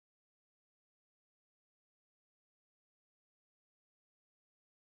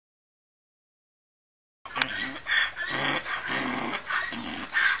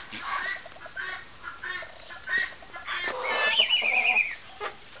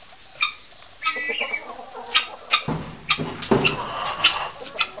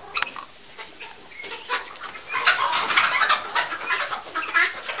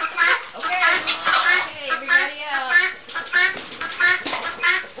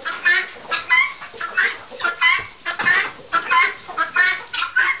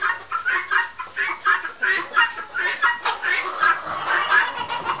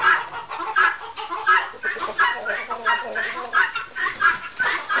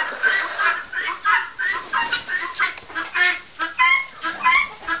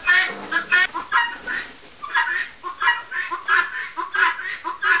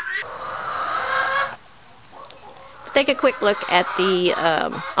Let's take a quick look at the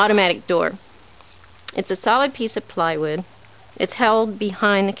automatic door. It's a solid piece of plywood. It's held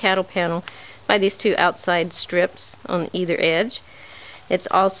behind the cattle panel by these two outside strips on either edge. It's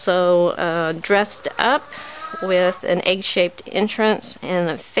also dressed up with an egg-shaped entrance and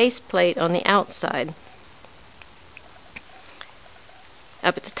a faceplate on the outside.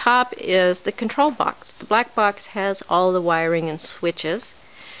 Up at the top is the control box. The black box has all the wiring and switches.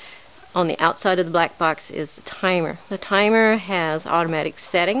 On the outside of the black box is the timer. The timer has automatic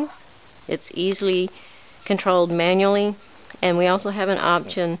settings. It's easily controlled manually, and we also have an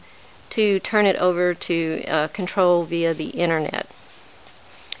option to turn it over to control via the internet.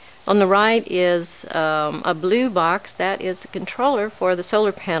 On the right is a blue box. That is the controller for the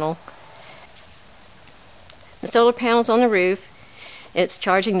solar panel. The solar panel's on the roof. It's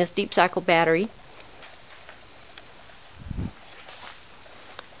charging this deep cycle battery.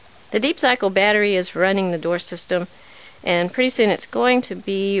 The deep cycle battery is running the door system, and pretty soon it's going to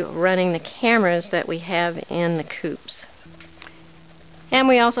be running the cameras that we have in the coops. And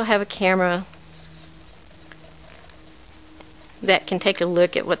we also have a camera that can take a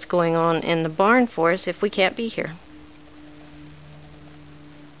look at what's going on in the barn for us if we can't be here.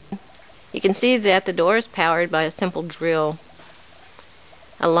 You can see that the door is powered by a simple drill.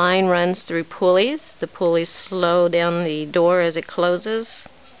 A line runs through pulleys. The pulleys slow down the door as it closes.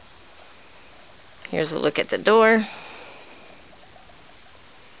 Here's a look at the door.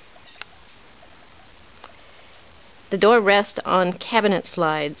 The door rests on cabinet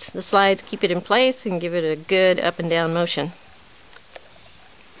slides. The slides keep it in place and give it a good up and down motion.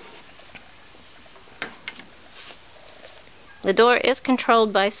 The door is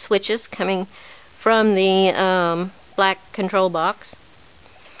controlled by switches coming from the black control box.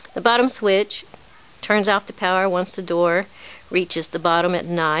 The bottom switch turns off the power once the door reaches the bottom at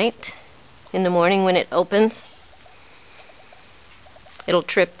night. In the morning when it opens, it'll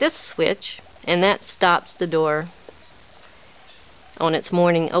trip this switch, and that stops the door on its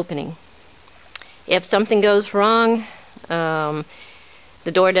morning opening. If something goes wrong, the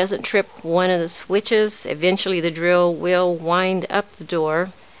door doesn't trip one of the switches, eventually the drill will wind up the door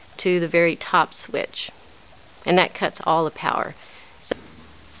to the very top switch, and that cuts all the power. So,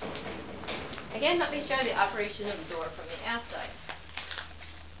 again, let me show the operation of the door from the outside.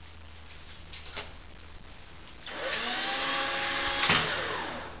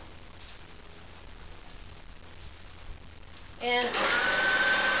 And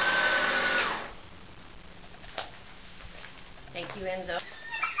thank you, Enzo.